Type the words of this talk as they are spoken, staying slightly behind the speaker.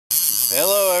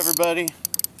Hello everybody,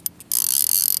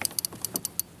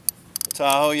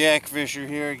 Tahoe yak fisher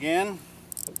here again,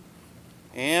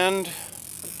 and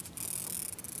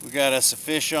we got us a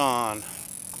fish on,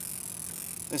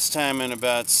 this time in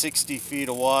about 60 feet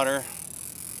of water.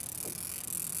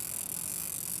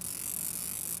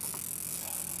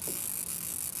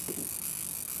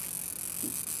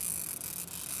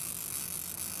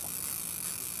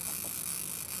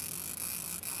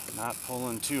 Not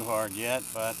pulling too hard yet,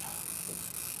 but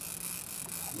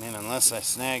I mean, unless I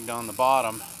snagged on the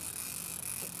bottom,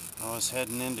 I was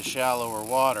heading into shallower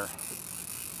water.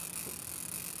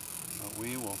 But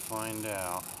we will find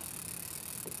out.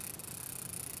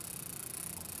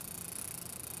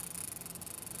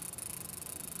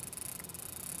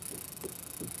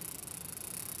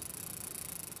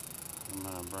 I'm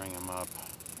going to bring him up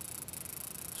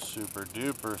super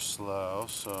duper slow,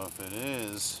 so if it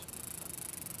is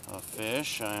a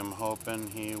fish, I am hoping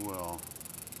he will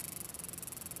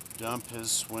dump his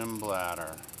swim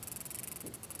bladder.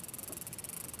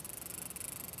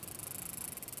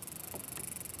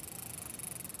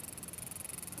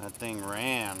 That thing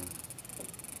ran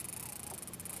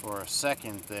for a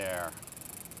second there.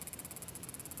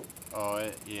 Oh,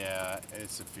 yeah,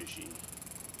 it's a fishy.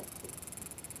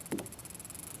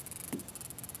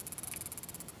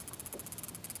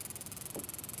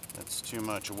 That's too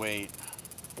much weight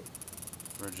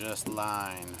for just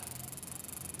line.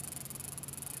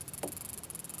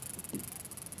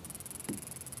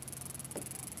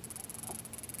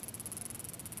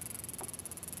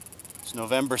 It's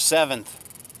November 7th.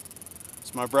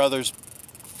 It's my brother's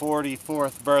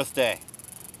 44th birthday.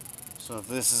 So if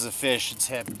this is a fish, it's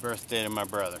happy birthday to my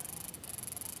brother.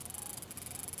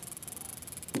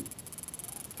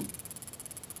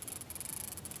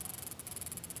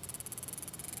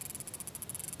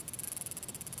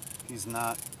 He's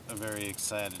not a very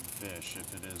excited fish,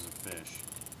 if it is a fish.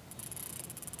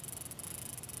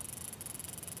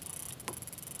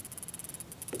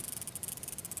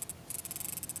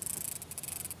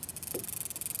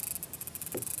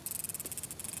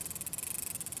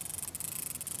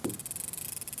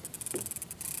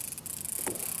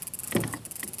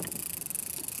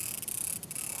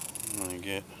 I'm gonna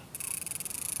get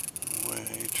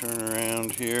away, turn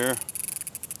around here.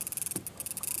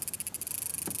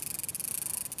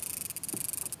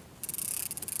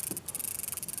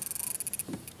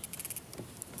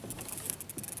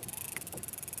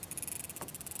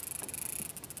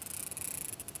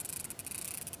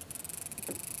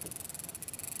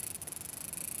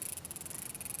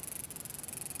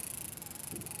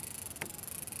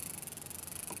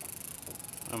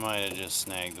 I might have just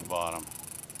snagged the bottom.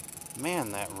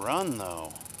 Man, that run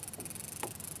though.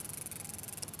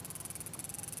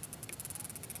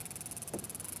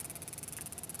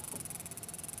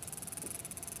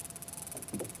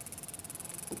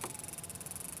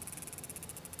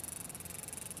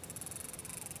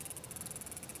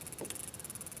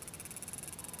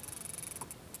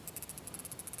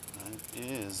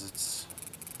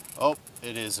 Oh,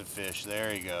 it is a fish.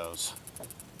 There he goes.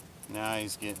 Now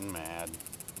he's getting mad.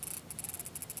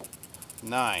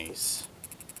 Nice.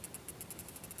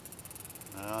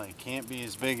 Well, it can't be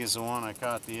as big as the one I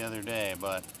caught the other day,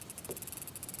 but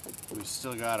we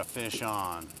still got a fish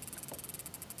on.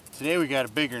 Today we got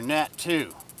a bigger net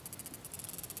too.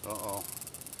 Uh-oh.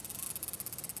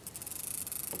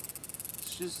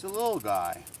 It's just a little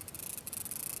guy.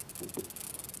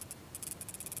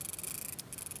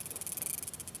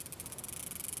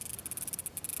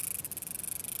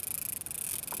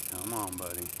 Come on,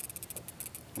 buddy.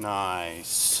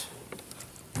 Nice.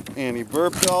 And he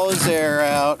burped all his air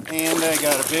out, and I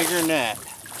got a bigger net.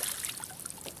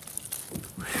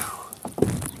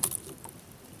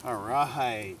 All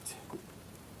right.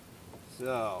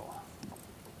 So,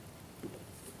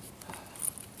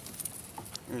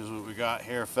 here's what we got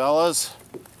here, fellas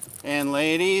and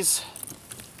ladies.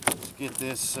 Let's get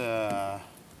this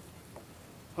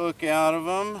hook out of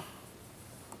him.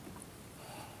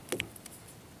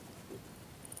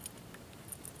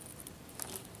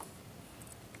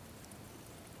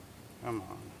 Come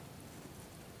on.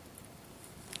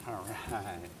 All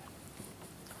right.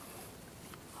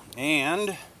 And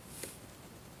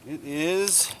it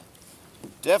is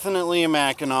definitely a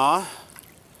Mackinaw.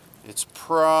 It's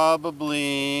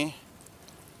probably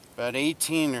about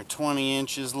 18 or 20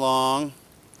 inches long.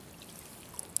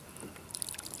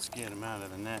 Let's get him out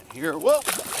of the net here. Whoa!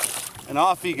 And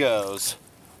off he goes.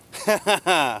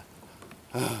 All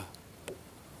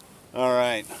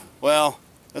right. Well,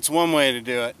 that's one way to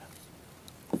do it.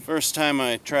 First time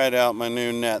I tried out my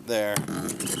new net there.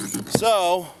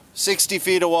 So, 60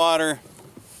 feet of water,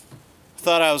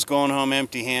 thought I was going home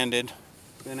empty-handed.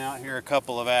 Been out here a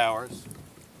couple of hours.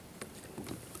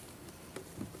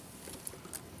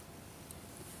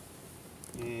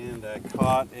 And I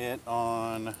caught it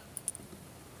on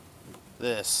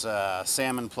this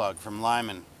salmon plug from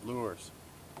Lyman Lures.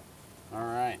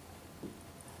 Alright.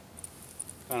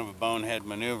 Kind of a bonehead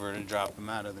maneuver to drop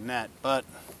him out of the net, but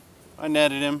I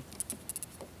netted him.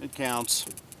 It counts.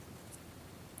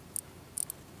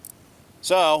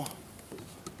 So,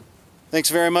 thanks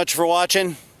very much for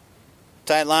watching.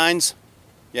 Tight lines,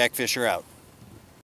 Yak Fisher out.